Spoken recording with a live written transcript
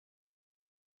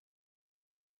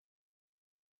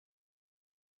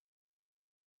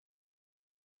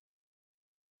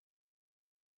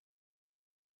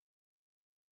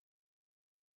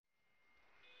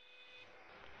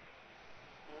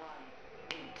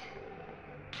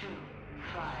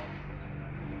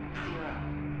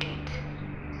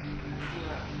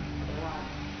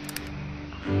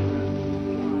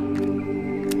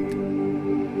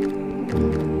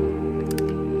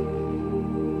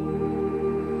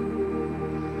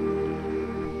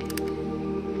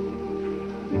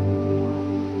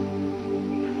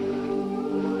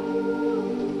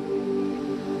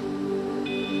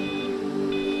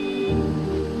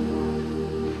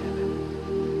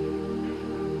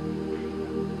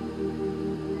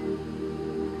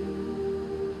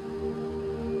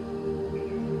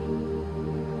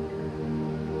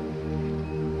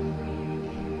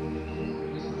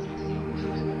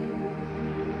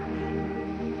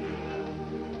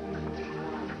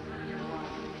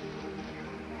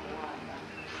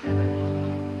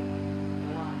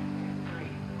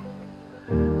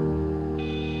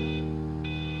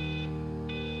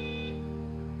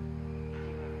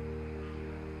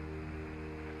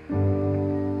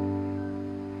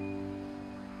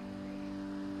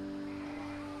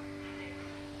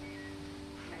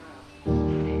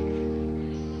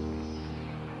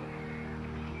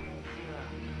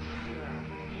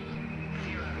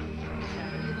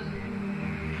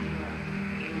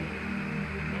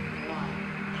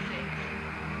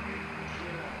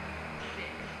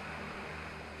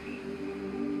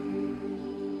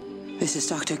This is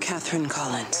Dr. Catherine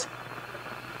Collins.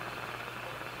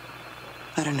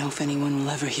 I don't know if anyone will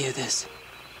ever hear this.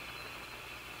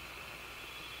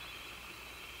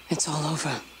 It's all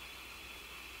over.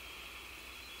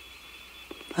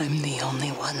 I'm the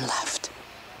only one left.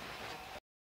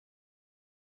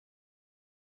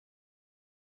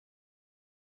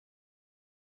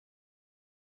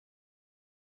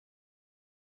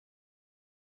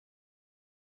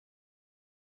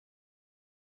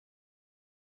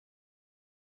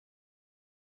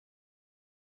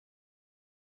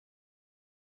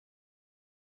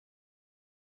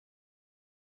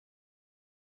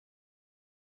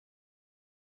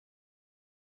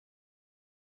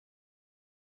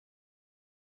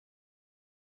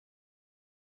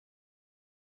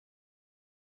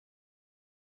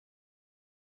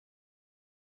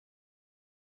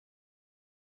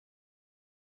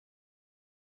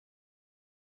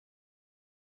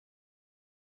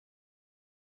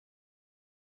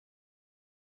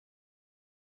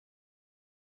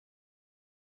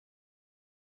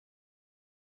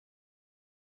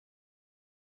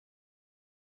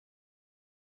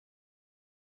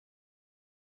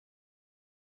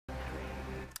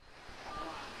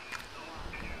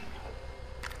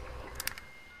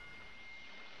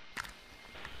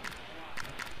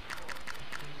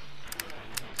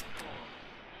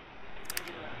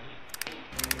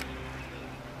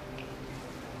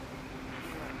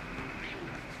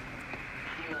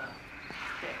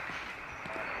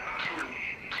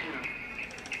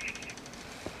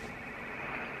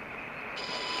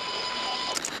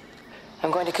 I'm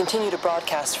going to continue to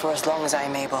broadcast for as long as I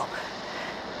am able.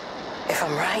 If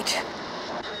I'm right,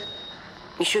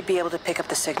 you should be able to pick up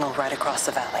the signal right across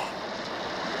the valley.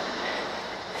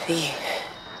 The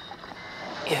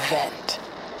event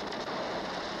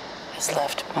has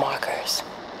left markers.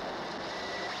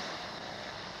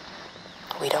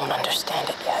 We don't understand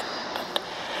it yet,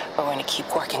 but we're going to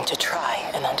keep working to try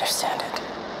and understand it.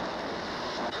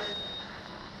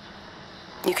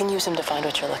 You can use them to find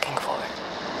what you're looking for.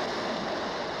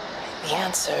 The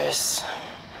answers,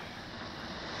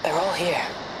 they're all here.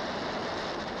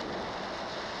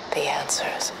 The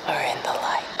answers are in the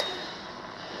light.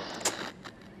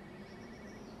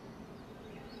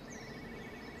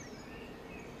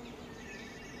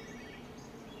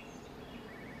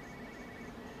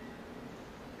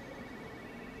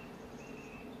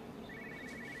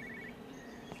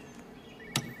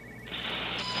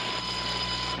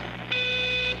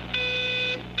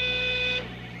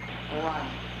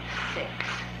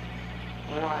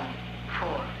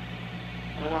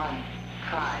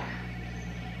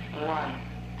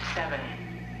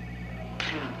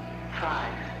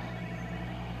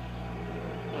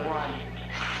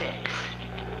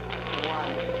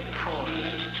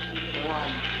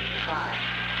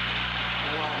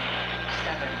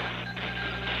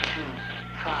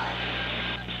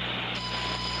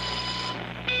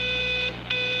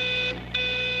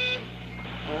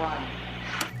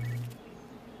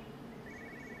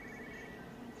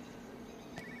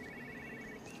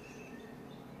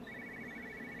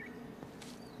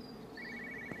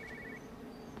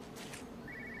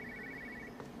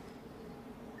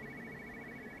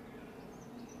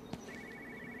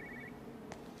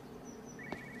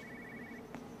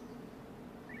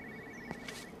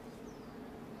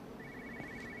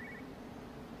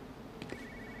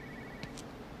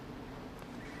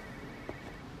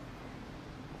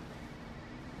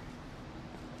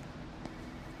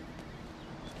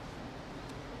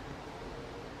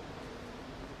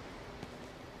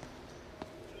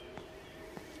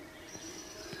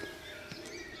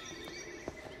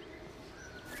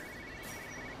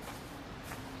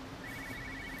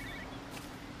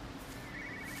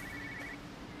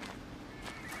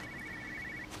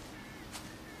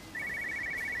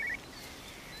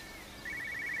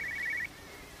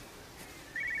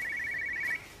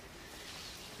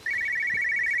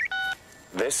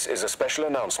 This is a special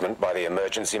announcement by the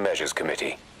Emergency Measures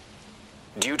Committee.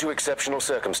 Due to exceptional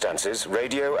circumstances,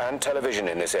 radio and television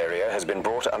in this area has been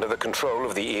brought under the control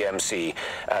of the EMC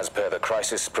as per the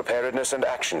Crisis Preparedness and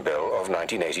Action Bill of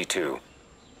 1982.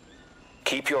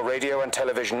 Keep your radio and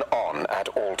television on at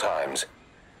all times.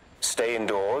 Stay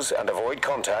indoors and avoid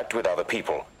contact with other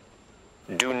people.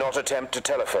 Do not attempt to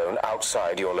telephone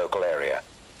outside your local area.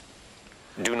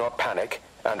 Do not panic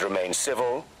and remain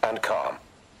civil and calm.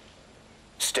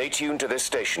 Stay tuned to this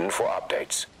station for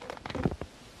updates.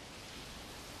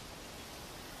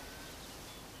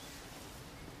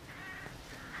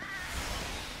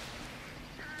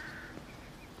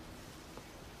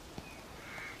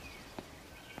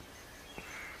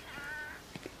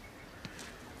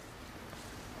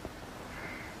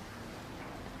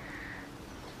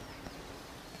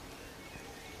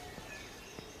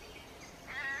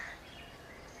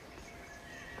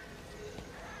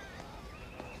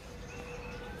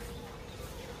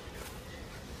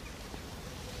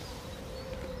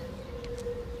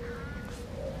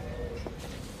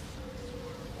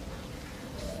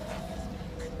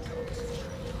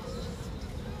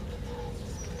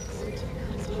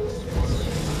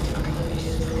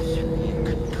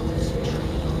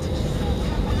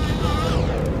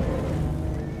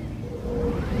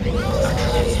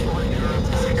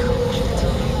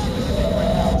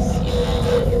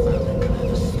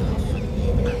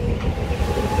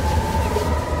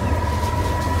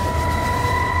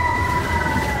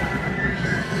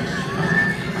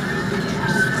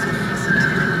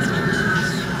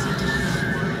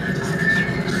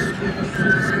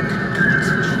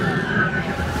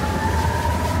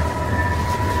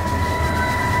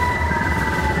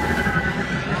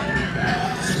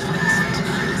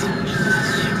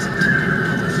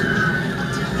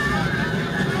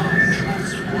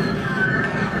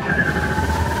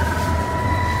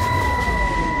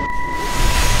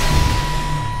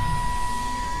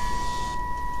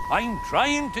 I'm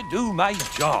trying to do my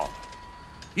job.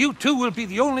 You two will be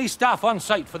the only staff on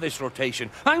site for this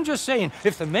rotation. I'm just saying,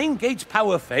 if the main gate's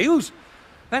power fails,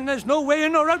 then there's no way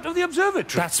in or out of the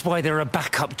observatory. That's why there are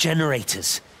backup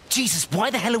generators. Jesus,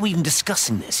 why the hell are we even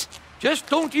discussing this? Just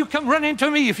don't you come running to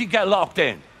me if you get locked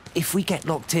in. If we get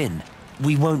locked in,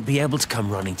 we won't be able to come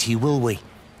running to you, will we?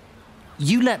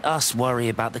 You let us worry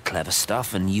about the clever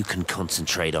stuff, and you can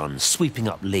concentrate on sweeping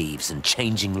up leaves and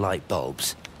changing light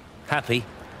bulbs. Happy?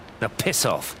 Now piss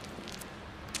off.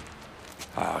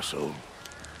 Arsehole.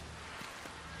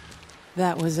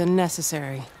 That was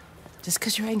unnecessary. Just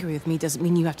because you're angry with me doesn't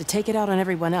mean you have to take it out on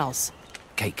everyone else.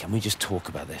 Kate, can we just talk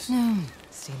about this? No,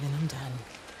 Stephen, I'm done.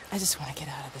 I just want to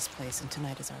get out of this place, and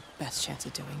tonight is our best chance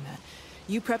of doing that.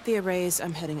 You prep the arrays,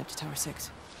 I'm heading up to Tower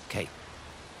 6. Kate.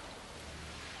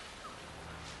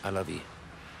 I love you.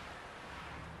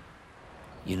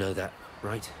 You know that,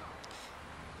 right?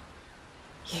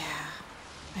 Yeah,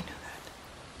 I know that.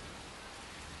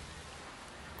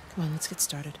 Come on, let's get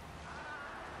started.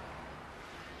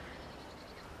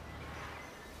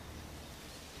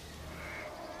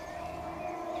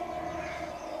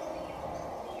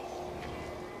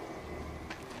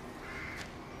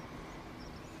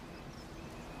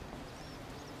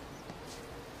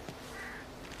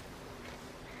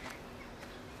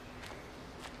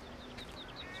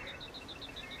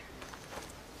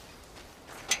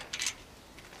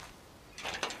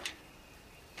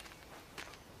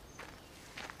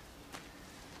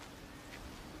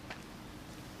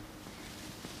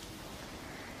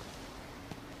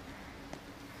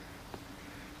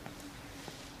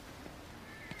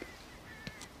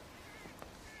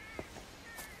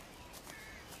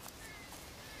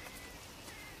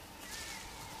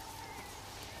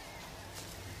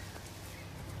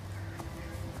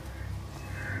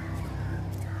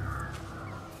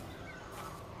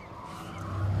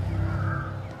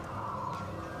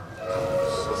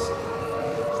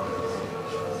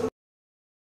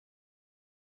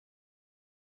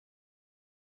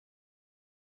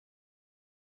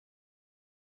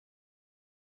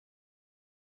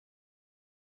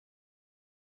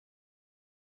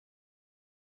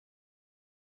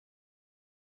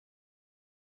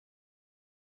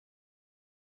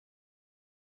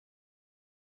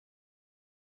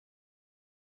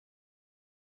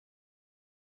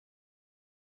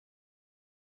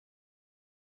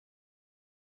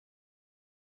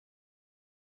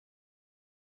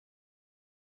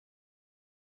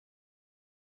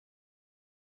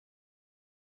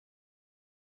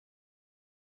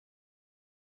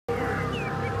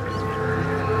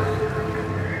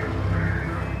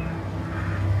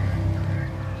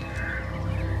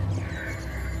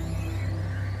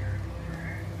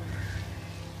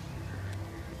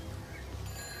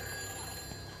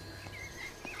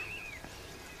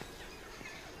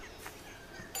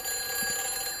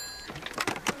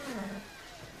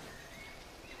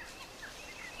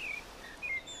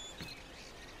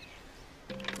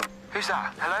 Who's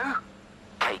that? Hello?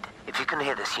 Kate, if you can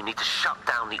hear this, you need to shut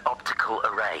down the optical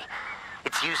array.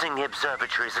 It's using the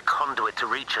observatory as a conduit to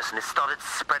reach us, and it's started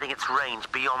spreading its range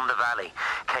beyond the valley.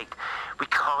 Kate, we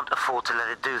can't afford to let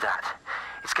it do that.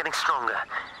 It's getting stronger.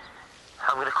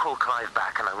 I'm going to call Clive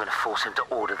back, and I'm going to force him to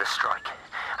order the strike.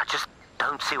 I just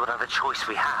don't see what other choice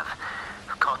we have.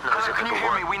 God knows Hello, if can you it'll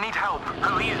hear work. me? We need help.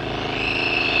 Who are you?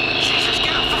 Jesus,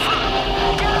 get off the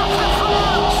phone! Get off the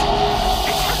phone!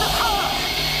 It's in the phone!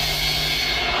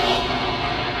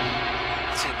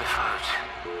 It's in the phone.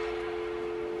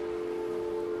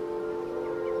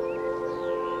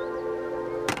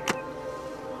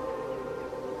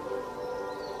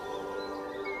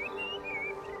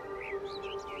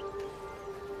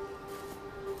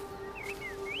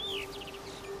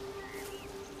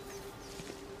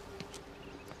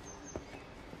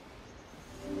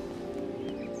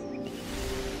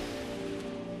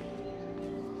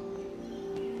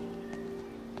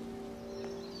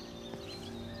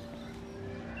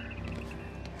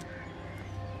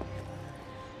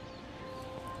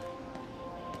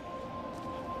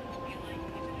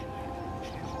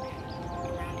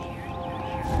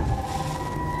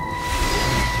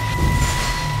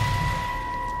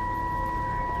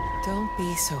 Don't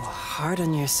be so hard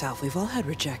on yourself. We've all had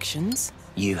rejections.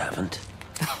 You haven't.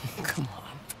 Come on.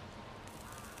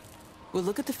 We'll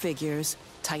look at the figures,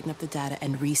 tighten up the data,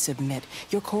 and resubmit.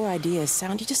 Your core idea is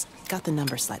sound, you just got the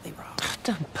number slightly wrong.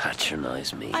 Don't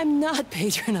patronize me. I'm not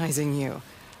patronizing you.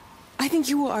 I think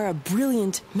you are a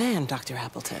brilliant man, Dr.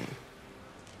 Appleton.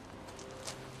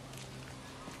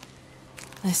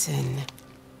 Listen.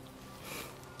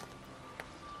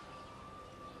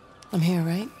 I'm here,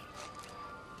 right?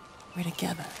 We're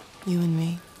together, you and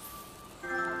me.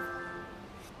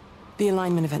 The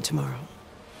alignment event tomorrow.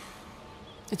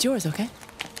 It's yours, okay?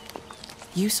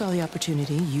 You saw the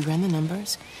opportunity, you ran the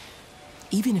numbers.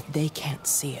 Even if they can't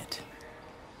see it,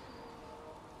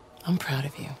 I'm proud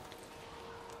of you.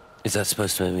 Is that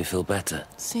supposed to make me feel better?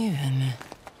 Steven.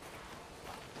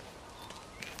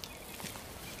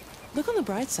 Look on the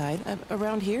bright side.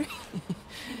 Around here,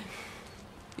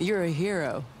 you're a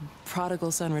hero.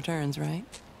 Prodigal son returns, right?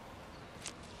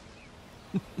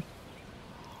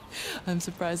 I'm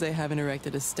surprised they haven't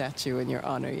erected a statue in your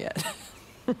honor yet.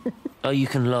 Oh, you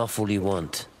can laugh all you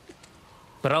want.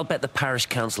 But I'll bet the parish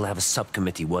council have a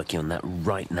subcommittee working on that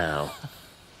right now.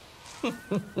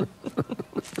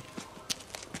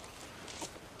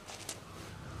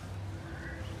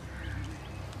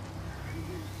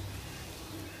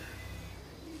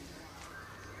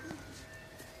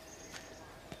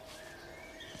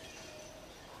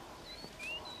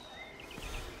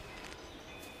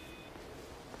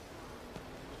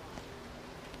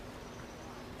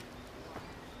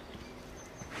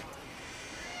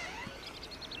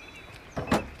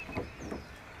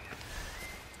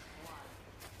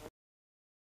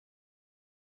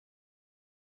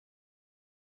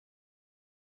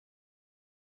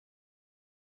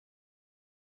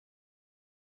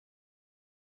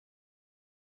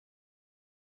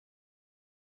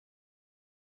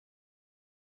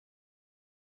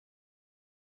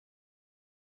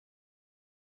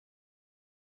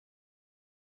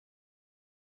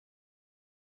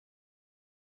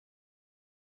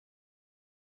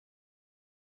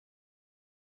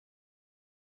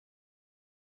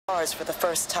 For the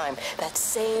first time, that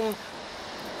same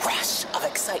rush of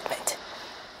excitement.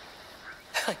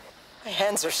 My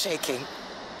hands are shaking.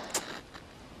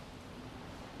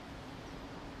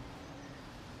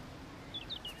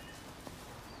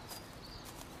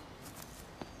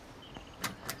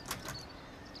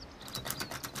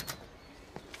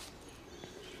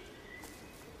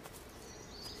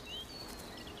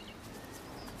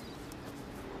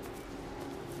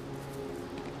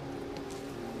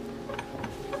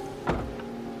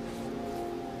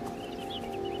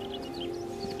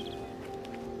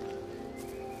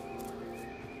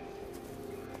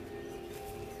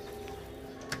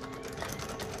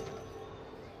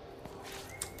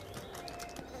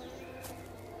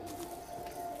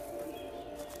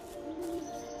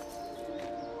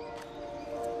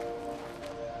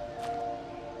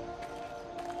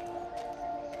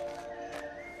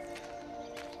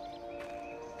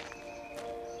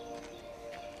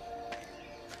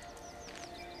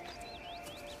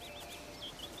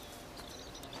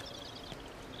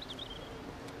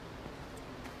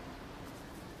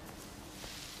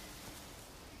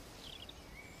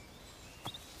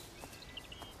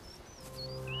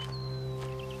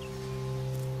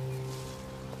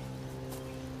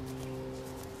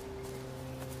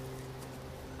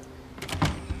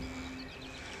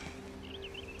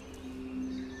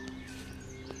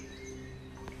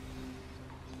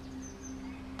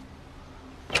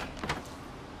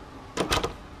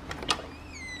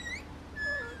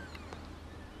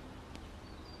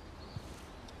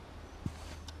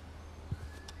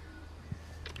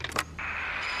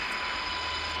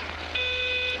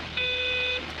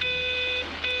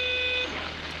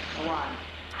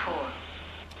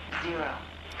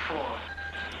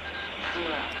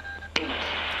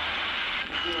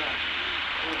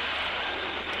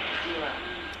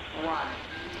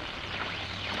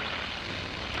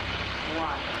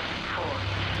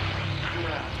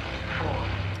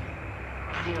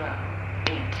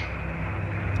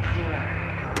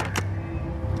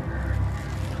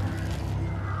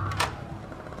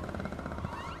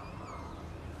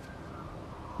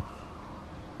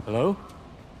 Hello?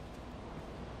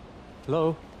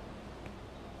 Hello?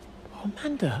 Oh,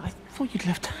 Amanda, I thought you'd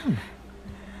left town.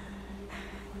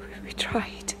 We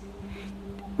tried.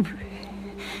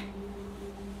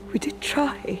 We did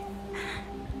try.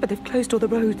 But they've closed all the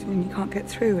roads and you can't get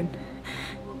through.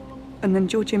 And then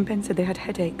Georgie and Ben said they had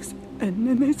headaches. And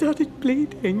then they started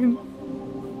bleeding. And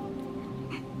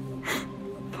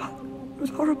it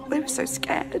was horrible. They were so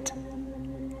scared.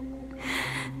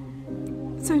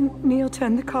 So Neil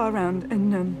turned the car around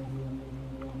and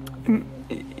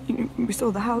we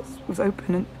saw the house was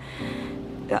open, and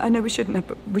I know we shouldn't have,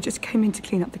 but we just came in to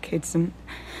clean up the kids, and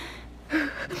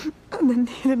then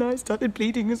Neil and I started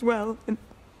bleeding as well, and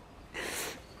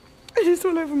it's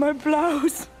all over my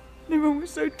blouse. Everyone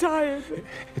was so tired.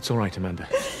 It's all right, Amanda.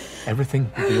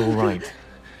 Everything will be all right.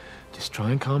 Just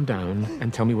try and calm down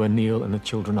and tell me where Neil and the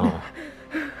children are.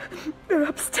 They're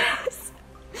upstairs.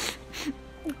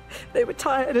 They were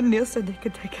tired, and Neil said they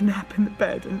could take a nap in the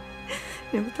bed, and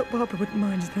we thought Barbara wouldn't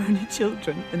mind as they're only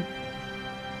children, and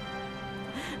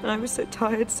And I was so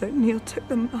tired, so Neil took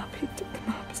them up. He took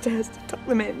them upstairs to tuck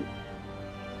them in.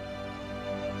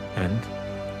 And?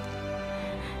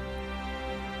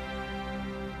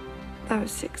 That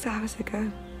was 6 hours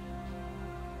ago.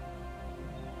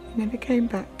 He never came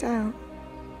back down.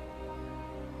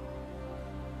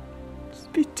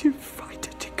 Just be too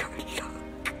frightened to go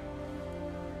look.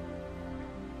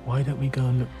 Why don't we go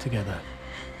and look together?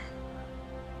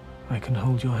 I can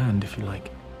hold your hand if you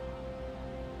like.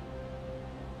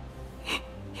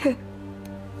 Yeah.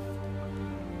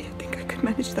 I think I could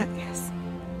manage that, yes.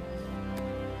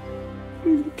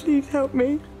 Will you please help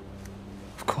me?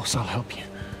 Of course I'll help you.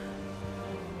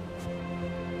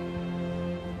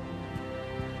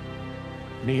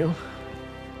 Neil?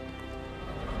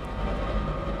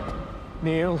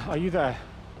 Neil, are you there?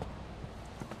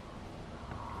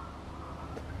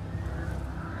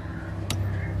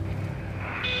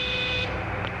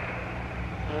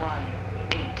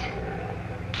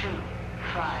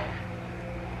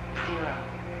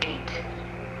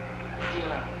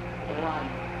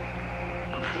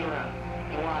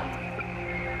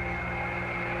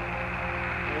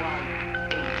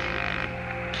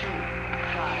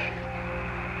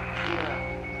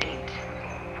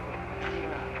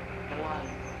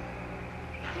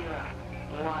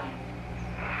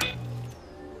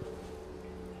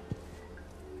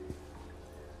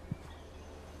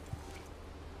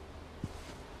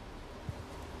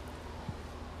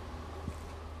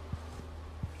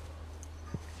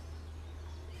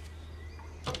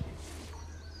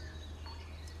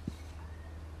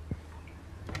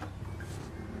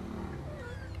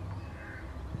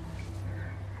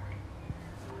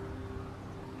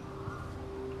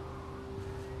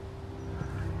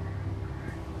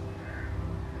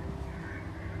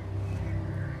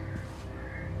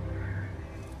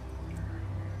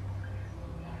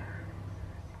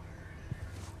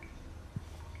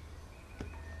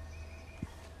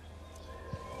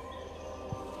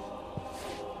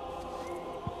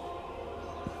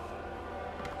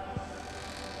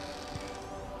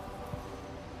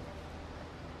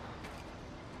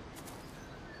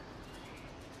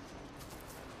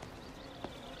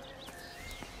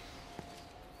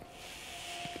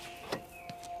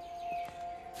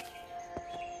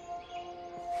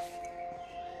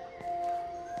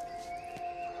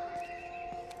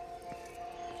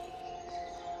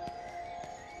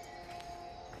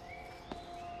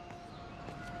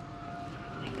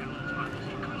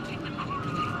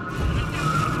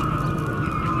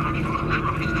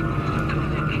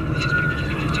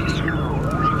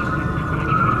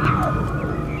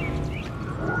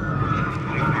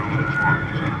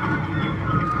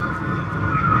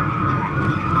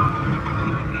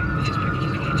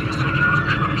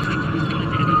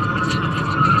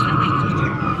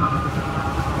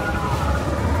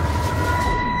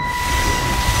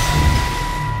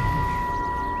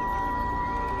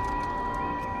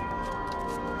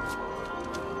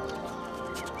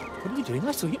 What are you doing?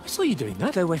 I saw you doing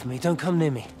that. Stay away from me. Don't come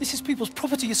near me. This is people's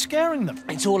property. You're scaring them.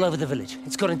 It's all over the village.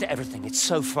 It's got into everything. It's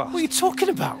so fast. What are you talking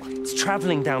about? It's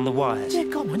travelling down the wires. Yeah,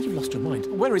 go on, you've lost your mind.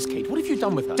 Where is Kate? What have you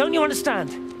done with her? Don't you understand?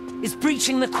 It's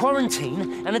breaching the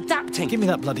quarantine and adapting. Give me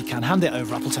that bloody can. Hand it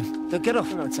over, Appleton. No, get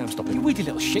off. No, Sam, stop it. You weedy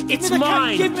little shit. Give It's me the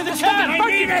mine. Can. Give me the can. I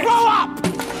need it. Grow up!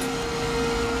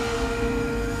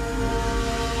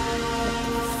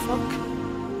 Fuck.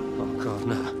 Oh, God,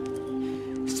 no.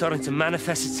 It's starting to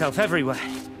manifest itself everywhere.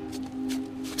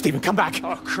 Stephen, come back.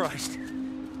 Oh, Christ.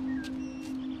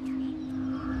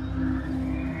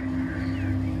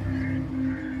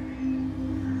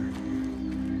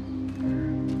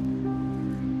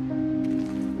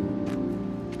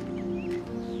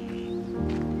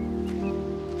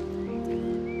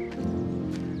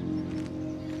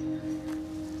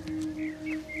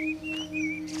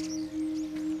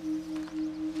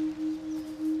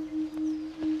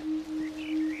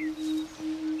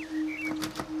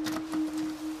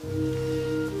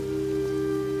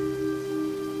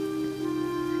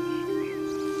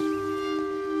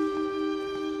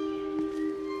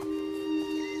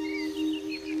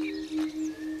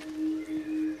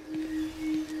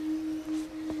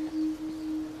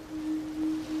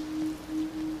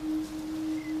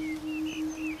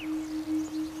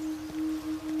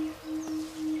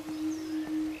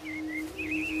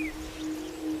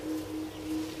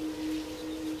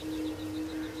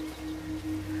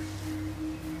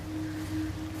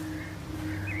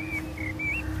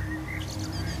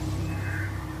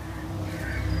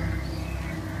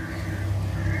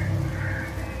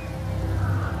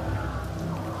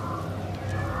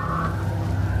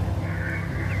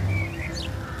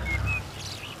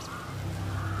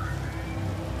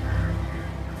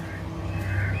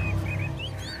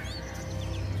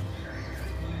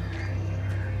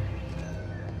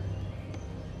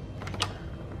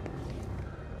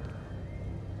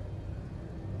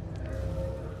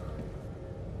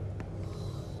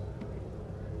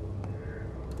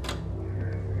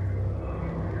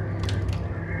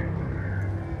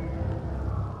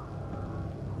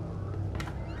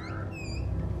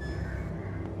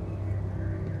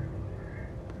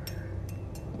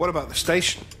 What about the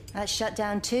station? That's shut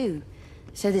down too.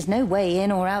 So there's no way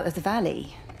in or out of the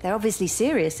valley. They're obviously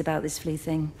serious about this flu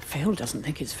thing. Phil doesn't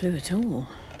think it's flu at all.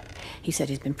 He said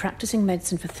he's been practicing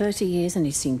medicine for 30 years and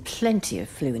he's seen plenty of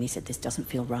flu, and he said this doesn't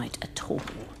feel right at all.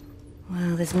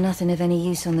 Well, there's nothing of any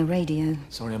use on the radio.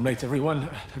 Sorry I'm late, everyone.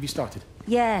 Have you started?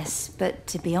 Yes, but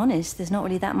to be honest, there's not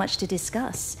really that much to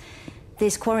discuss.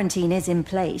 This quarantine is in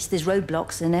place, there's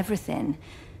roadblocks and everything.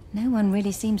 No one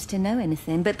really seems to know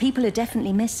anything, but people are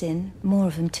definitely missing. More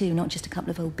of them too, not just a couple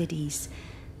of old biddies.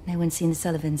 No one's seen the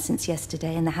Sullivans since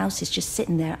yesterday, and the house is just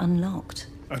sitting there unlocked.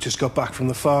 I just got back from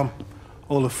the farm.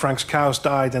 All of Frank's cows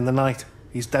died in the night.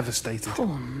 He's devastated. Poor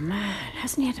man,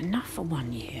 hasn't he had enough for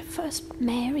 1 year? First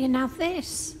Mary and now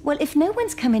this. Well, if no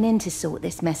one's coming in to sort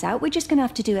this mess out, we're just going to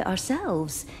have to do it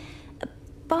ourselves.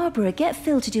 Barbara, get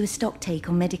Phil to do a stock take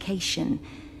on medication.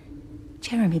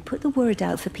 Jeremy, put the word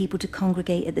out for people to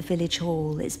congregate at the village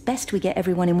hall. It's best we get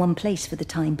everyone in one place for the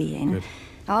time being. Good.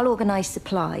 I'll organise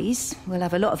supplies. We'll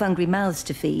have a lot of hungry mouths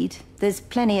to feed. There's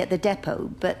plenty at the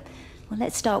depot, but well,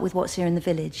 let's start with what's here in the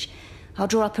village. I'll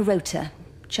draw up a rota.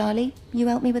 Charlie, you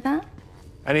help me with that?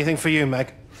 Anything for you,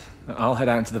 Meg? I'll head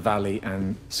out into the valley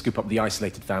and scoop up the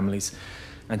isolated families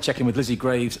and check in with Lizzie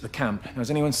Graves at the camp. Has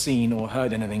anyone seen or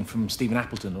heard anything from Stephen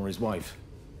Appleton or his wife?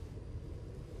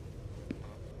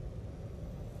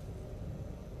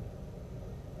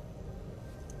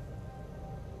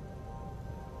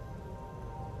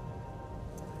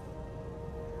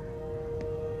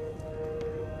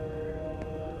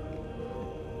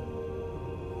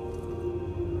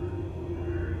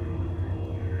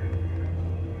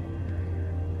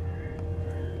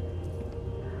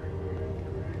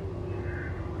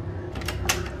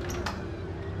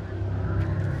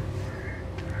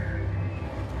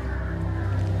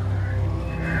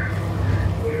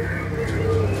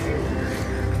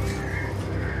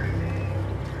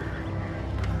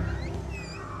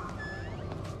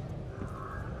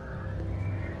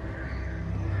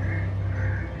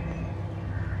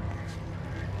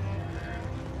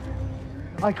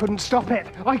 I couldn't stop it.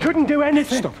 I couldn't do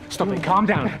anything. Stop it. Calm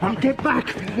down. Get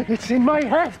back. It's in my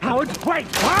head. Howard, wait.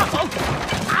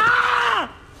 Ah!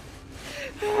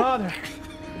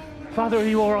 Father, are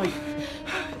you all right?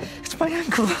 It's my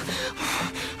ankle.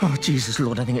 Oh, Jesus,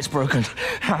 Lord, I think it's broken.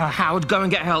 Howard, go and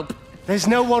get help. There's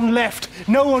no one left.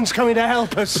 No one's coming to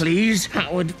help us. Please,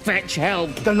 Howard, fetch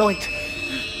help. The light.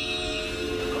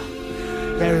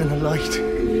 There in the light.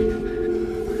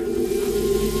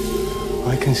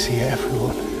 I can see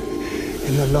everyone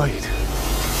in the light.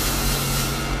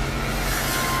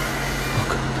 Oh,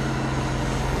 God.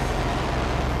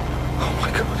 Oh,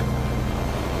 my God.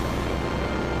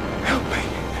 Help me.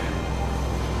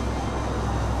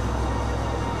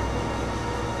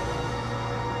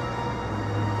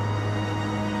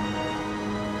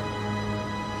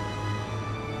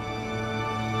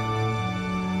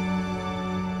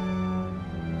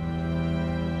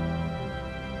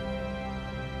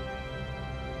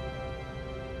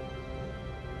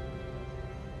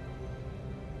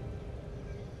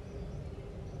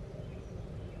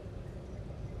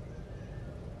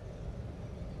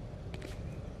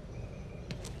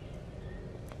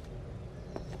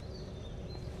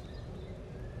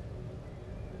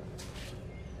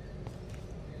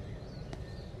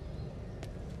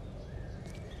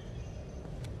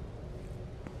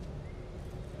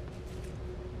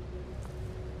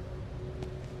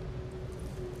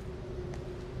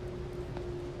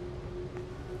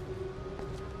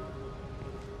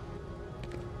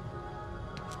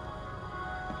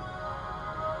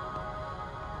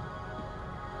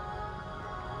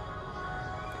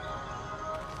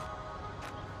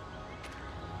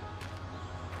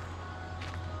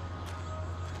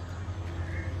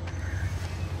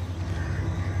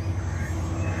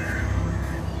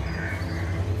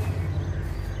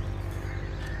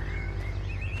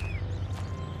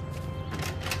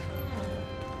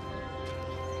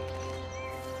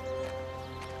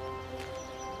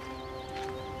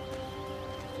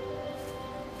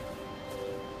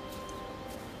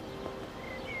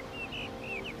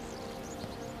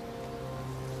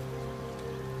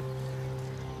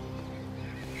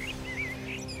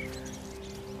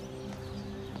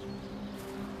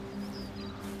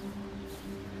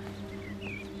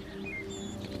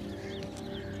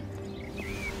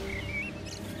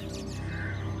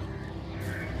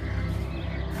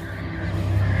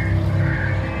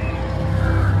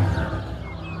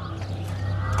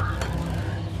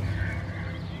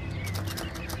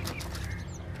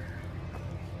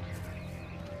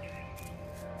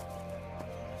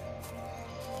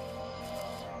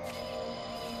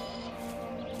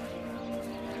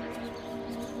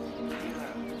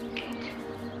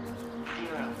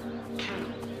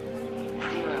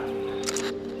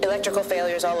 Electrical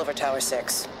failures all over Tower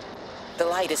 6. The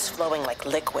light is flowing like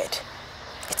liquid.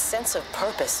 Its sense of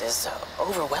purpose is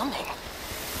overwhelming.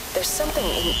 There's something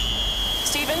in...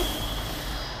 Stephen?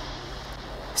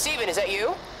 Stephen, is that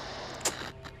you?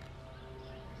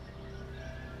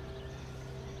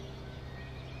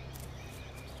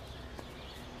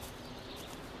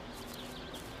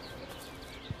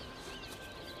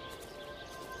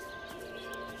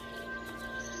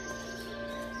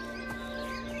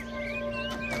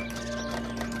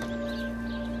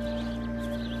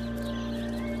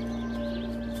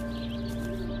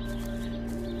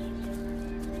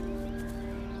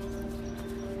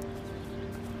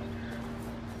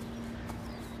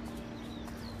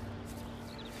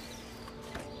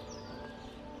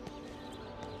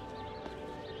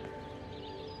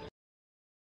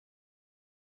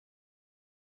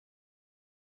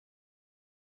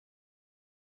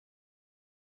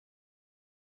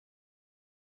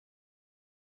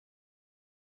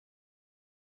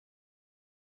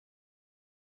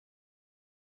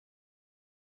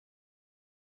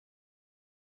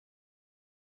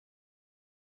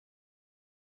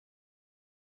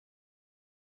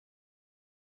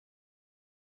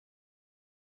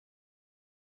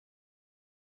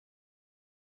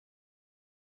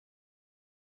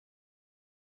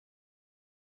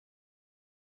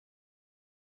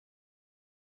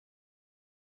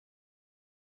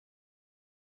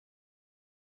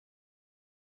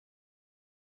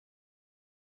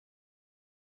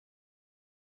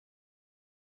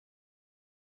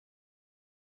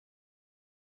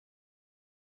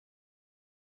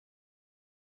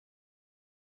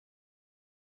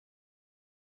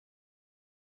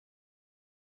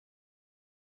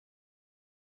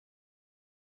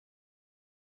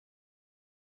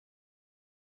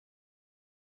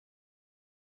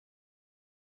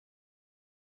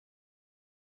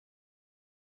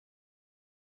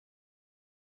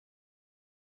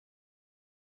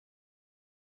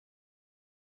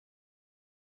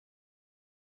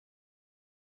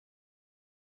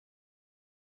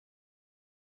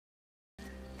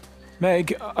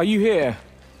 Meg, are you here?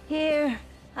 Here.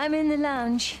 I'm in the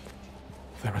lounge.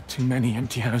 There are too many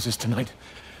empty houses tonight.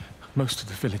 Most of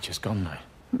the village is gone now.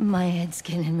 My head's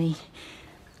killing me.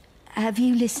 Have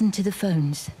you listened to the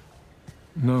phones?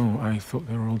 No, I thought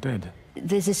they were all dead.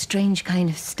 There's a strange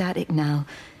kind of static now.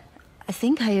 I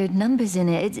think I heard numbers in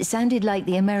it. It sounded like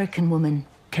the American woman.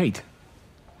 Kate?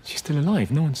 She's still alive.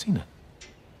 No one's seen her.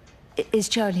 Is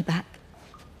Charlie back?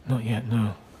 Not yet,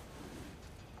 no.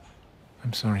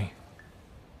 I'm sorry.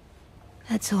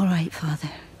 That's all right, Father.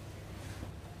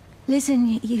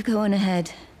 Listen, you go on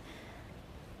ahead.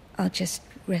 I'll just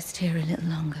rest here a little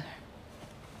longer.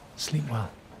 Sleep well.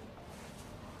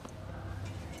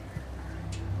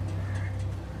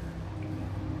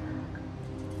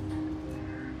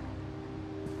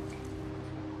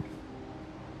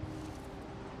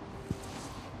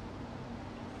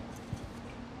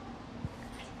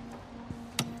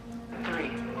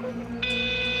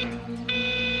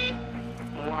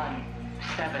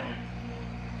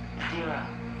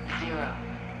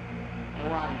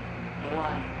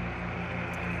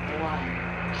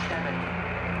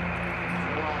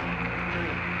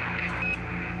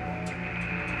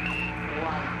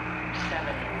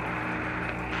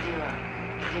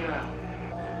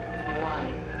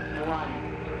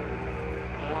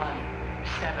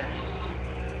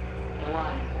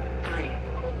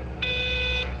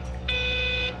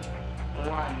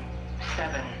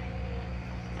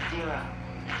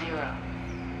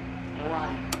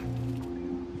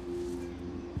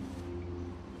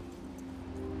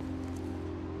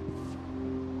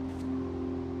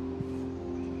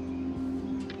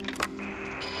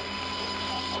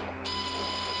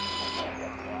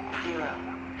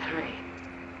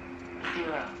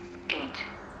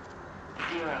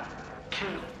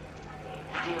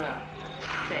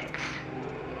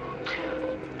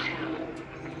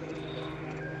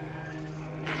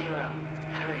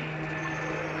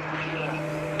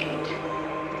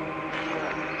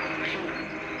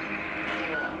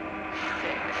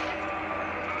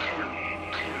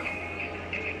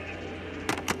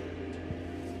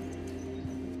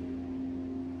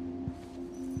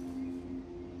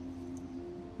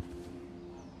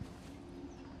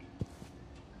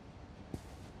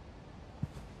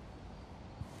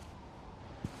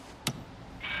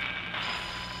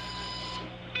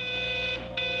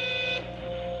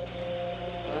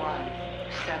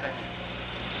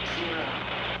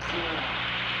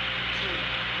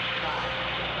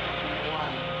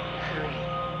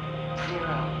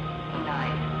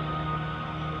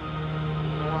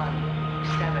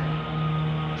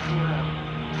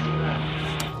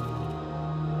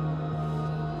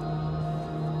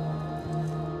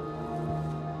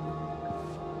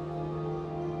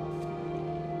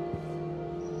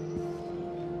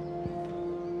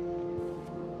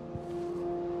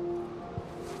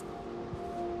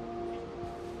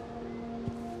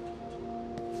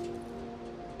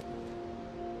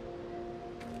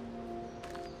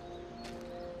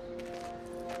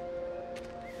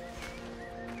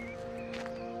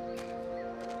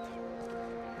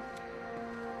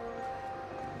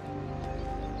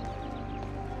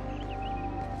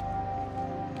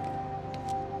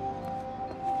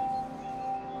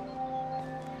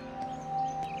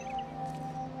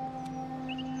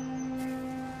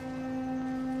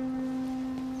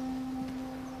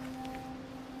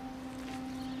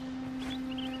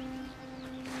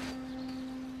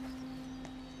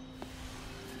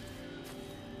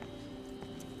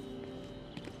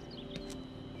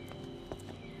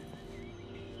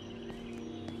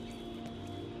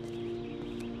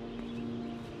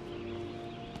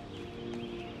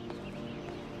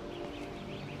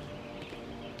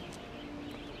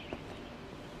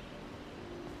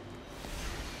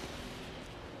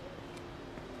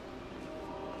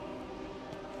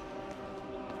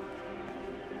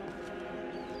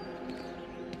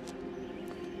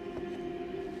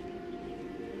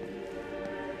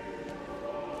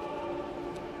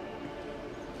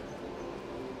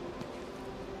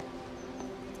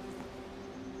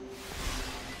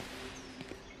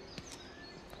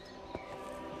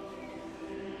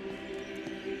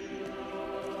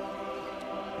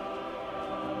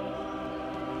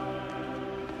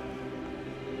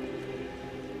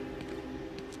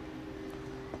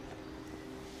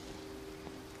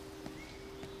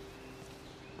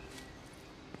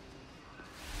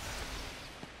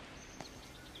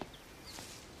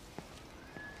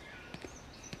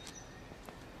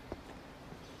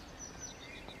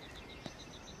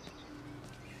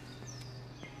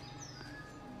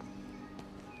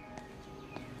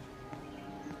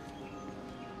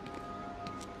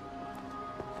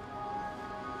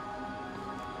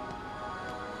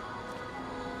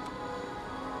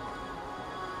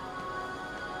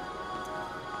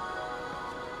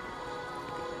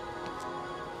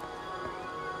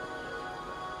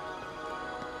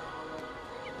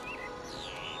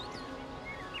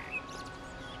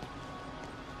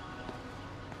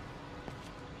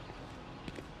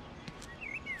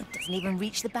 It doesn't even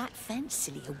reach the back fence,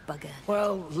 silly old bugger.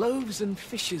 Well, loaves and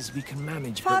fishes we can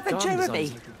manage, Father but garden Jeremy, design's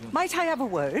a little beyond- might I have a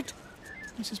word?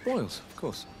 Mrs. Boyles, of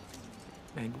course.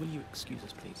 Meg, will you excuse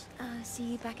us, please? See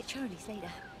you back at Charlie's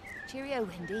later. Cheerio,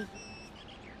 Wendy.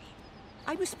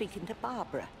 I was speaking to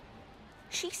Barbara.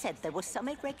 She said there were some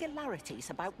irregularities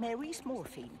about Mary's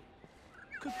morphine.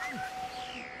 Good grief.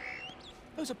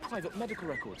 Those are private medical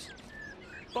records.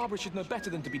 Barbara should know better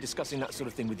than to be discussing that sort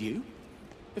of thing with you.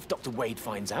 If Dr. Wade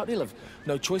finds out, he'll have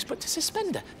no choice but to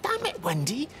suspend her. Damn it,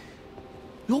 Wendy!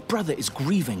 Your brother is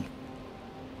grieving.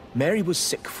 Mary was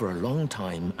sick for a long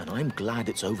time, and I'm glad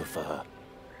it's over for her.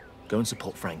 Go and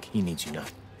support Frank. He needs you now.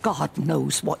 God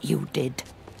knows what you did.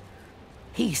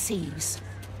 He sees.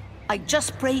 I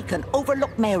just break and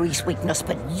overlook Mary's weakness,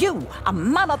 but you, a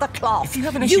man of the cloth, If you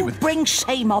have an issue with- bring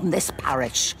shame on this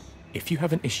parish. If you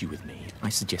have an issue with me, I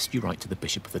suggest you write to the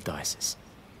Bishop of the Diocese.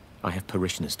 I have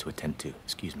parishioners to attend to.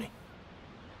 Excuse me.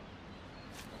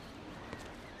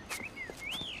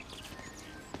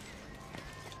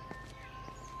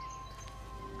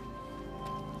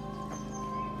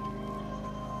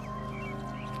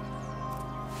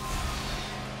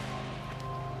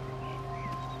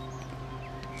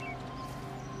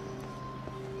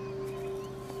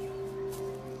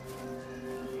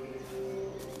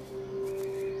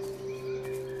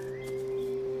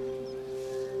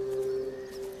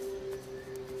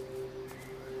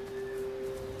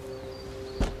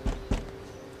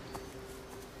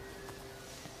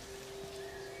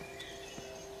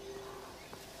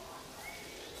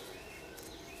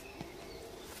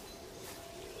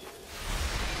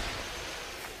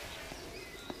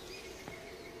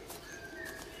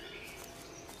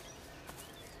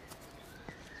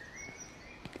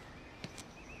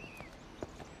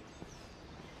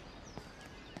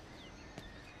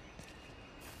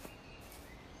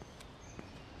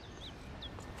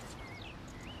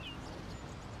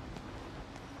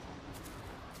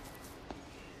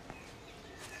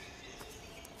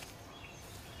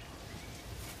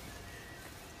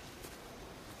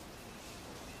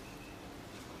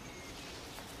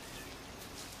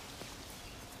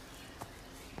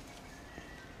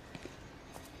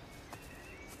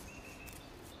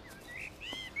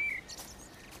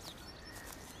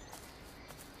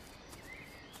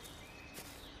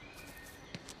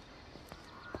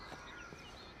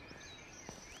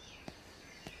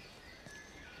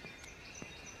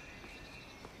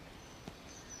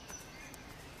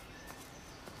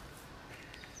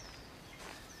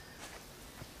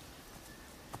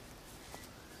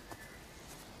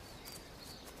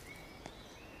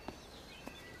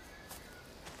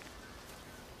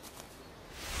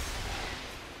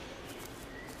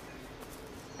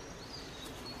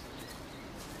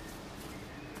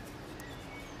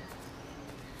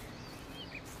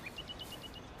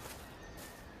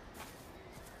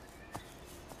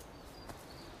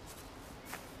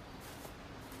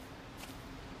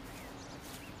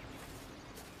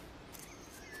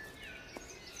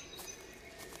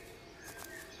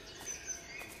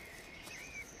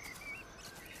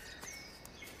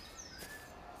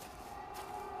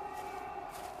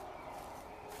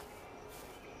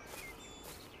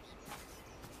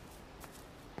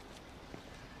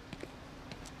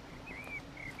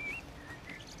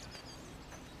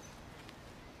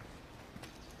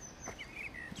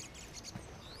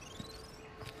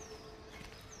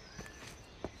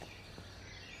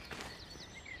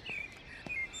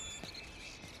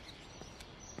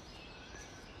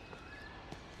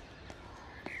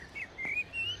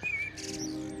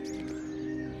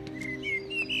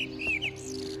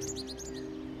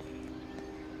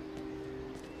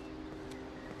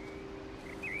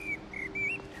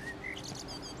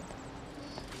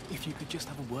 If you could just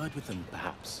have a word with them,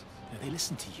 perhaps. They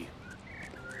listen to you.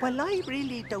 Well, I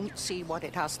really don't see what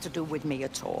it has to do with me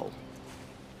at all.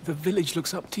 The village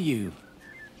looks up to you.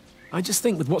 I just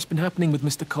think with what's been happening with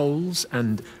Mr. Coles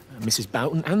and Mrs.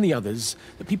 Boughton and the others,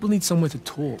 that people need somewhere to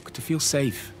talk, to feel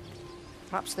safe.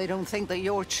 Perhaps they don't think that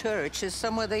your church is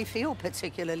somewhere they feel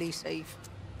particularly safe.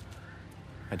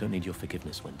 I don't need your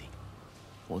forgiveness, Wendy.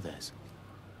 Or theirs.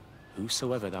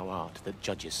 Whosoever thou art that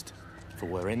judgest, for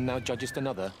wherein thou judgest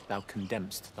another, thou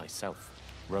condemnest thyself.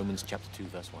 Romans chapter 2,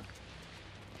 verse 1.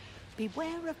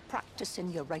 Beware of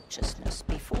practicing your righteousness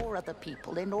before other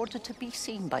people in order to be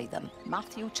seen by them.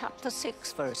 Matthew chapter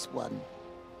 6, verse 1.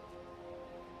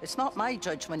 It's not my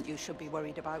judgment you should be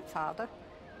worried about, Father.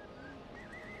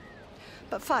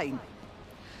 But fine.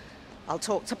 I'll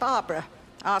talk to Barbara.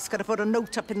 Ask her to put a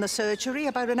note up in the surgery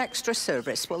about an extra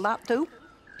service. Will that do?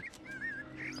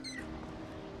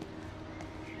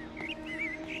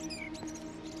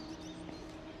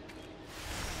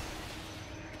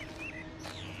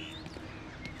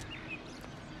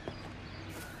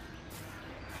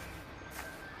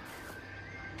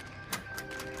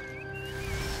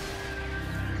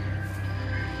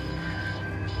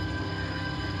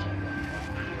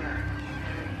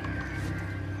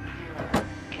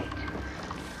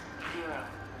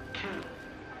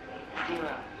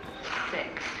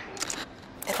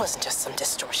 wasn't just some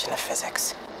distortion of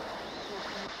physics.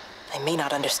 I may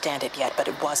not understand it yet, but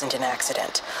it wasn't an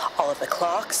accident. All of the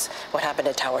clocks, what happened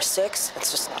at Tower 6,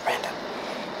 it's just not random.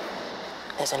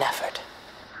 There's an effort.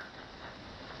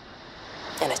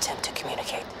 An attempt to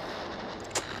communicate.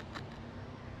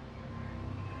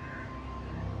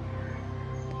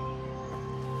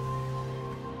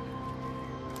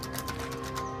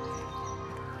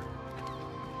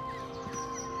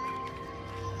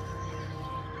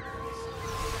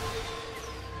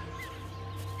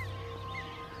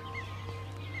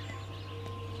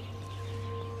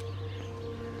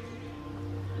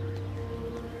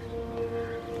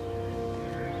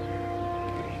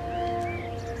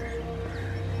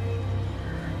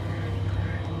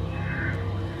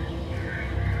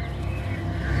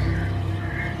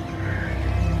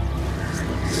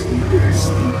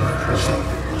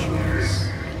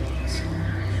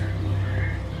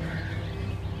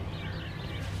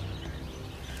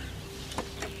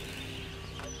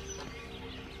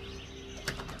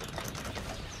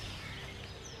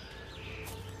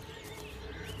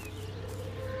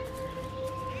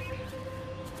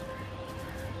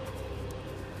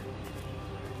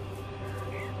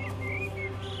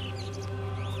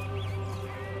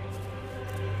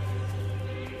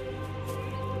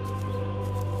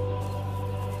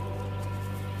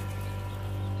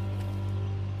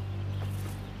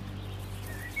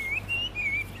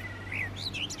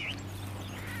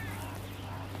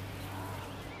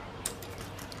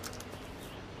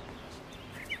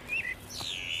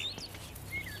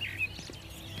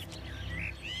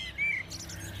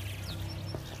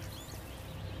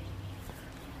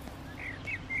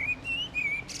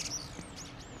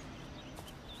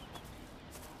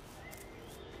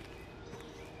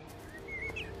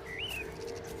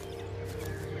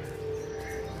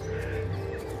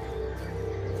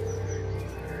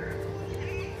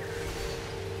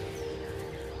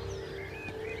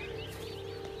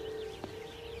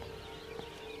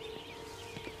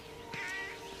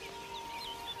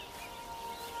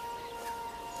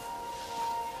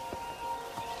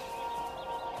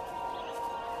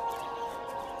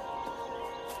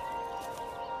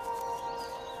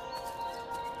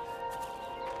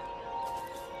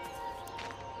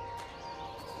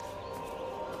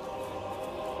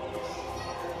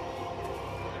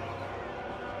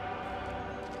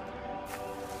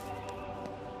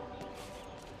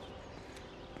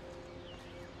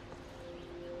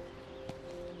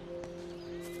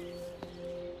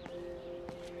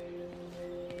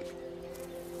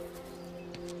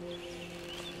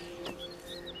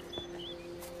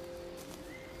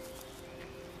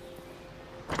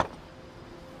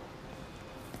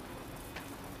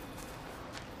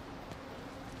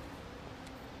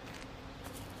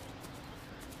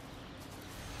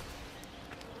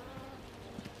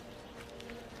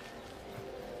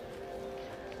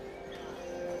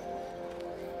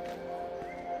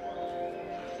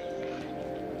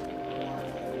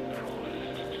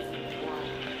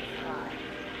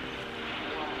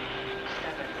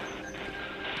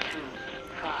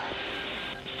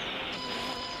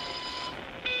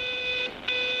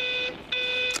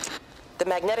 The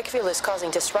magnetic field is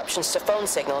causing disruptions to phone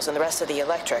signals and the rest of the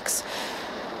electrics.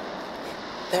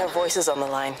 There are voices on the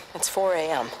line. It's 4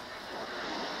 a.m.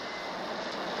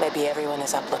 Maybe everyone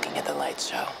is up looking at the light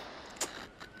show.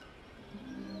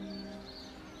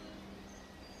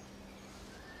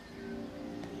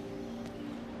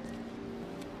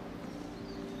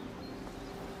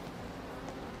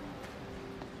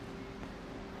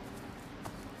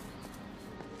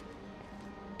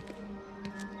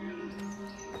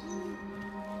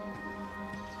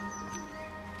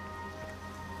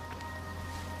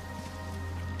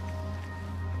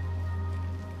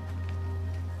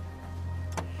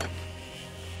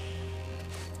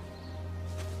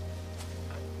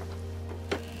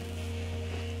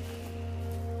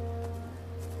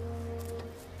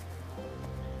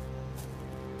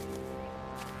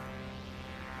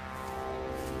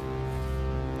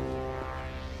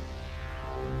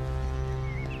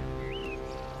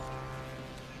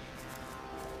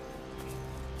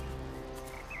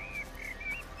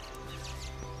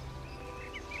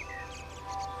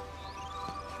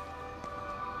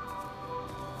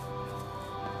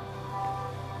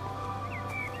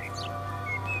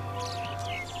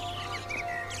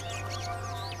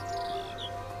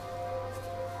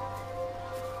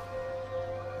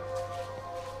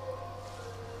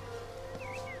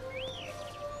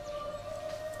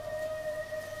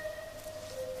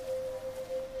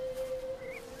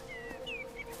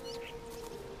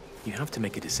 You have to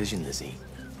make a decision, Lizzie.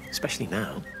 Especially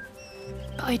now.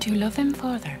 But I do love him,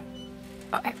 Father.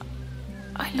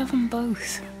 I love them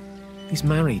both. He's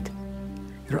married.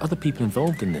 There are other people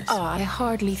involved in this. Oh, I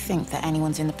hardly think that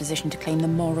anyone's in the position to claim the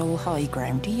moral high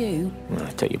ground, do you? Well, I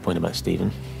take your point about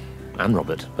Stephen and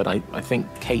Robert, but I think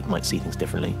Kate might see things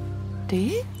differently. Do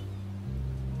you?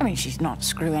 I mean, she's not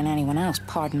screwing anyone else,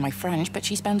 pardon my French, but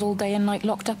she spends all day and night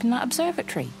locked up in that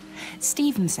observatory.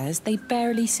 Stephen says they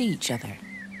barely see each other.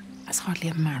 That's hardly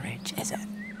a marriage, is it?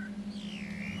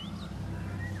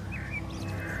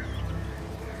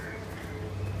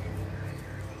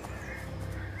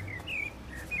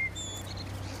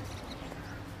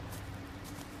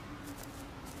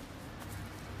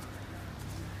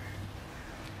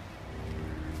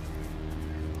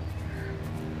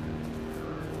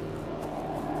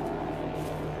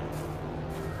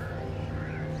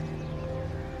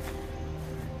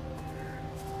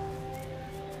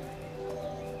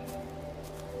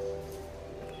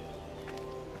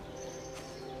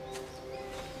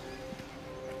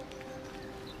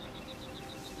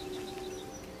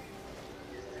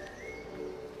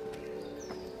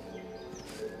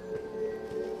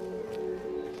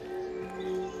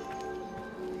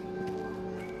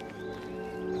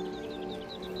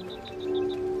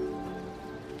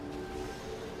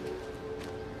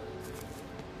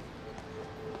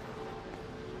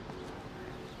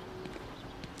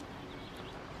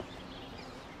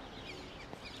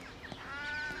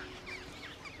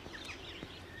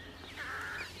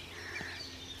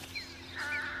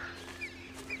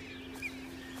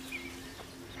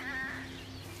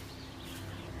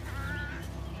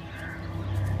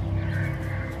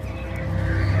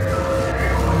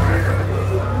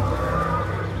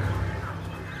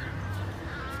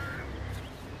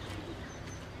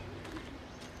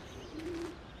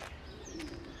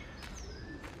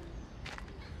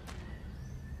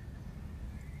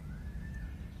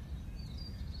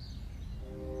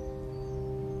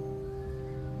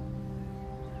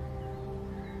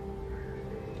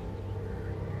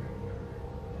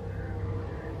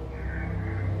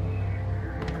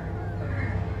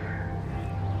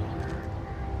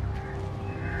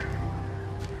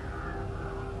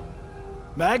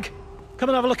 Meg, come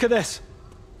and have a look at this.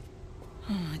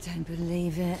 Oh, I don't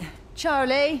believe it.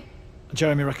 Charlie?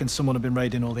 Jeremy reckons someone had been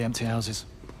raiding all the empty houses.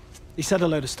 He said a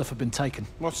load of stuff had been taken.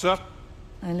 What's up?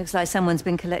 It looks like someone's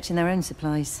been collecting their own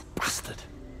supplies. Bastard.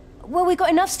 Well, we've got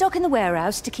enough stock in the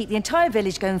warehouse to keep the entire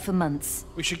village going for months.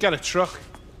 We should get a truck.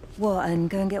 What, and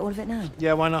go and get all of it now?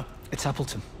 Yeah, why not? It's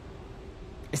Appleton.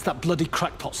 It's that bloody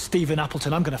crackpot Stephen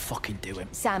Appleton. I'm gonna fucking do him.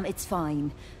 Sam, it's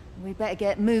fine. We better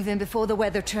get moving before the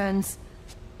weather turns.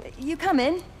 You come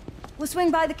in. We'll swing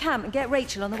by the camp and get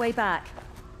Rachel on the way back.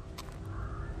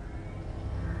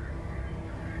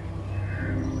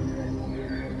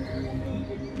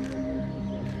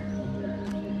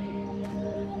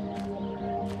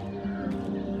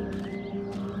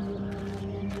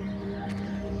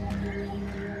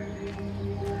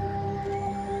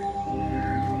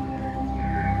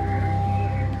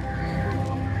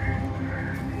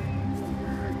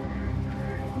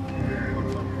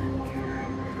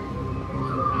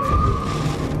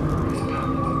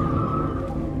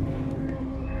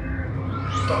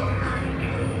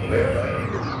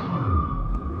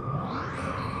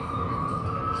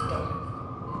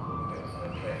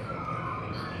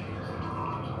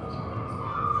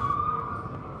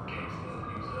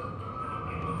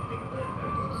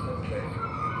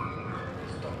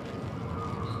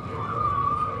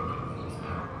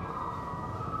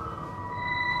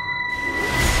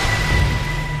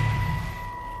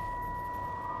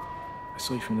 I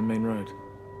saw you from the main road.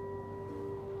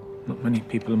 Not many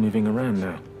people are moving around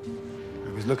now.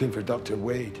 I was looking for Dr.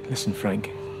 Wade. Listen, Frank.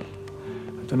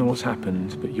 I don't know what's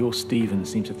happened, but your Stephen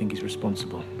seems to think he's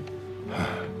responsible.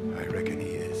 I reckon he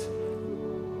is.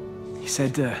 He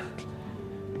said,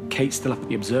 Kate's still up at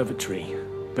the observatory,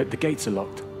 but the gates are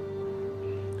locked.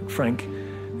 Look, Frank,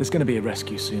 there's going to be a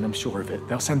rescue soon, I'm sure of it.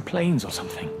 They'll send planes or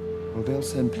something. Well, they'll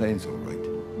send planes, all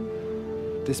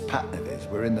right. This pattern of his,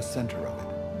 we're in the center of it.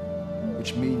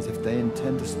 Which means if they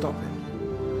intend to stop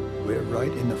him, we're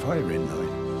right in the firing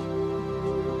line.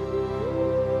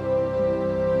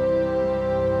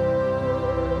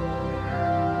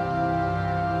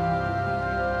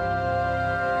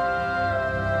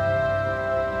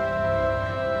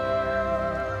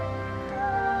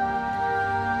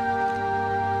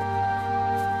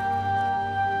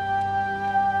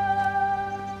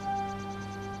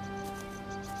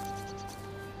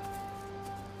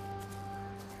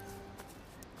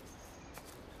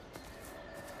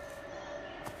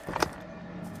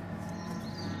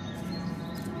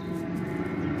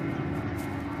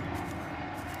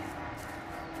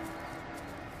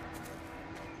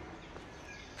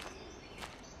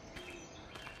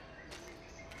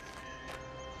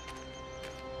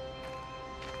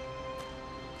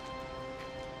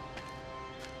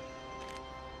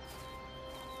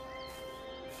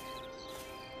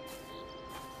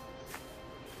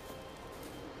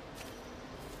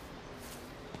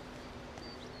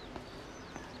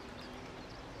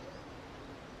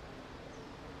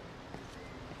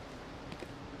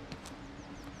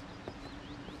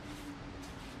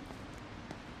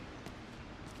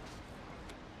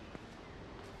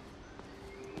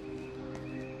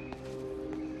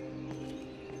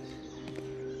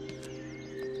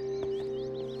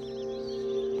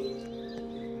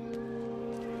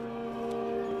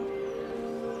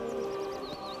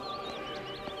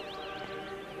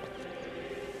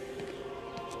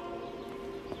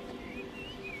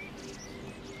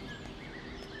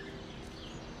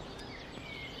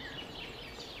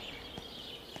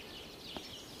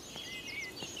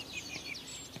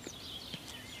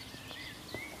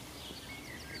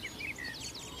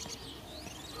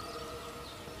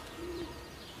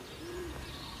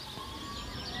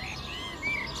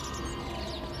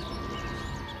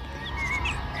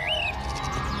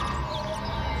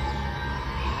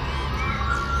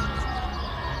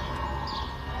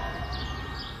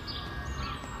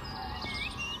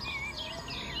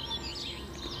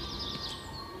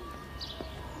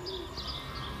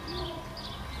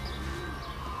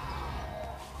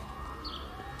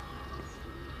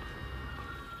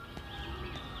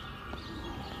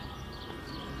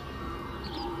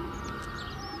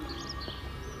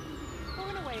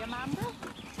 away, Amanda?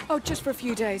 Oh, just for a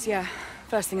few days, yeah.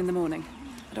 First thing in the morning.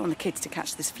 I don't want the kids to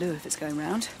catch this flu if it's going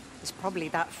round. It's probably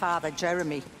that father,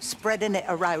 Jeremy, spreading it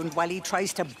around while he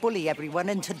tries to bully everyone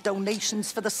into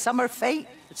donations for the summer fete.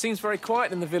 It seems very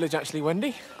quiet in the village, actually,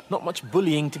 Wendy. Not much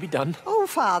bullying to be done. Oh,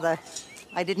 father.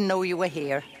 I didn't know you were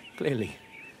here. Clearly.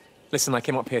 Listen, I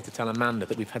came up here to tell Amanda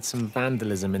that we've had some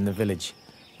vandalism in the village.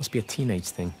 Must be a teenage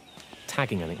thing.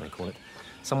 Tagging, I think they call it.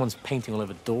 Someone's painting all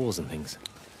over doors and things.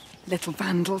 Little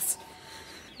vandals.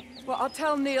 Well, I'll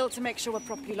tell Neil to make sure we're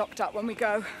properly locked up when we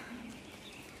go.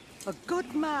 A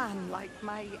good man like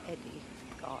my Eddie,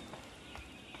 God.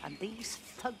 And these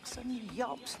thugs and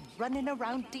yobs running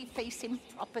around defacing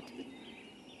property.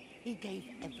 He gave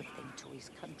everything to his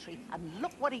country, and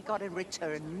look what he got in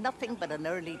return. Nothing but an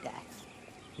early death.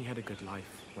 He had a good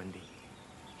life, Wendy.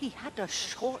 He had a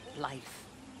short life.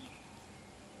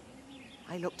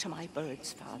 I look to my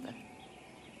birds, Father.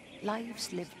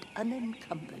 Lives lived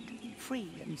unencumbered,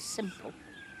 free and simple.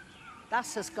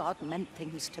 That's as God meant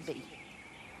things to be.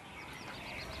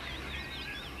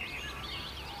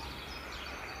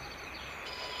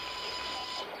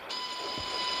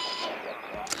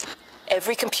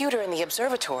 Every computer in the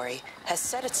observatory has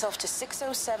set itself to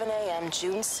 6:07 a.m.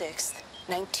 June 6th,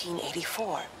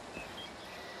 1984.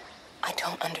 I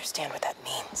don't understand what that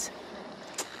means.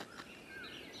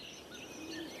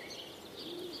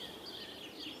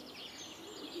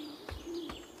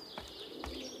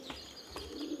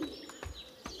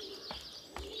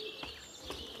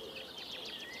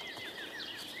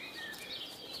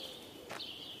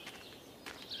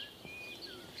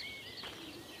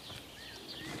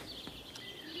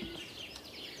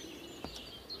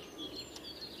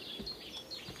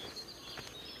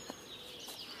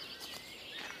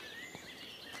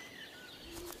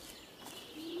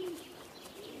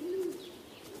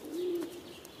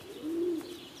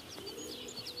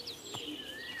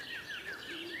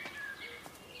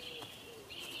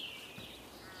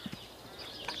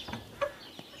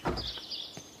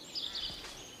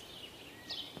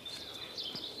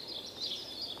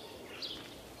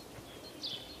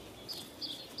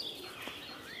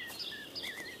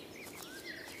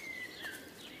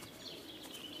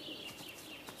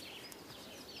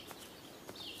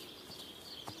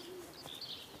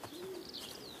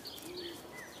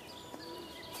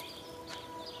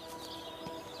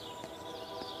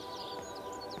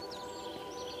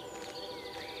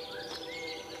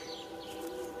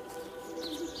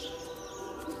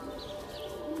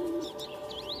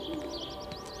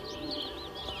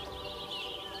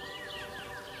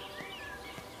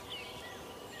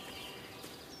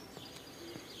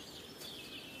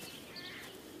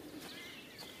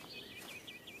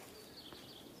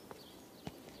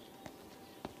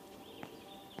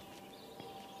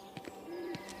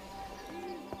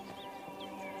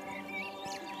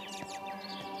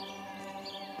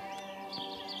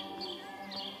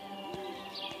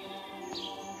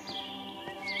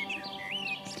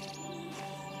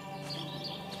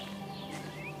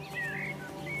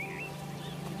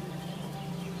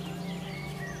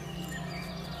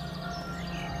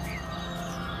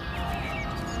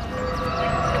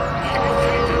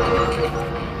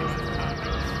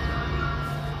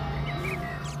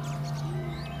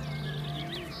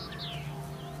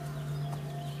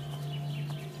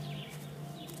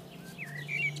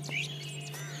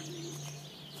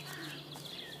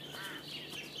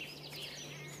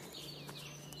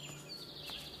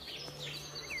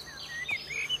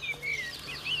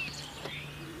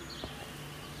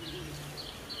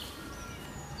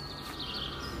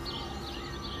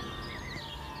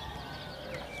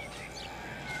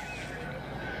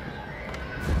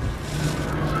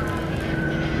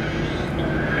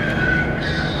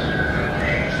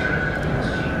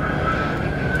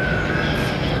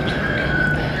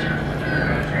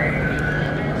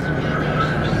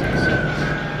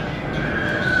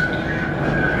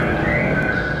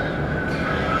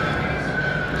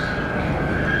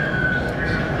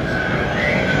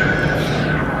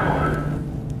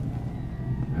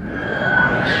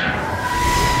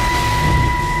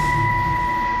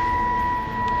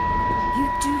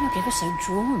 So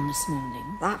drawn this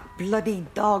morning. That bloody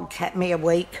dog kept me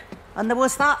awake. And there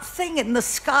was that thing in the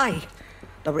sky.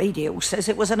 The radio says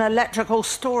it was an electrical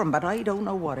storm, but I don't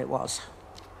know what it was.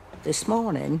 This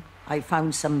morning, I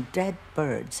found some dead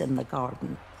birds in the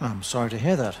garden. I'm sorry to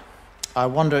hear that. I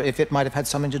wonder if it might have had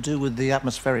something to do with the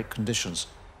atmospheric conditions.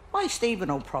 My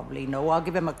Stephen will probably know. I'll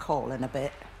give him a call in a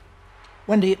bit.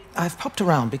 Wendy, I've popped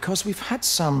around because we've had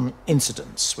some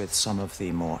incidents with some of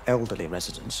the more elderly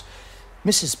residents.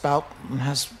 Mrs. Boughton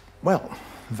has, well,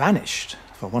 vanished,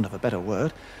 for want of a better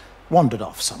word. Wandered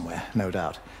off somewhere, no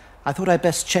doubt. I thought I'd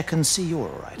best check and see you're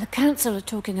all right. The council are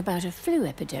talking about a flu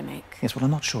epidemic. Yes, well,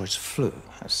 I'm not sure it's flu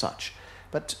as such.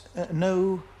 But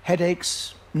no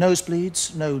headaches,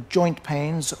 nosebleeds, no joint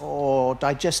pains or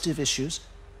digestive issues?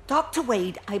 Dr.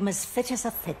 Wade, I'm as fit as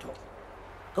a fiddle.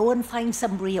 Go and find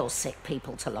some real sick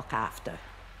people to look after.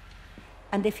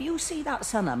 And if you see that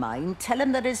son of mine, tell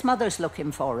him that his mother's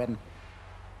looking for him.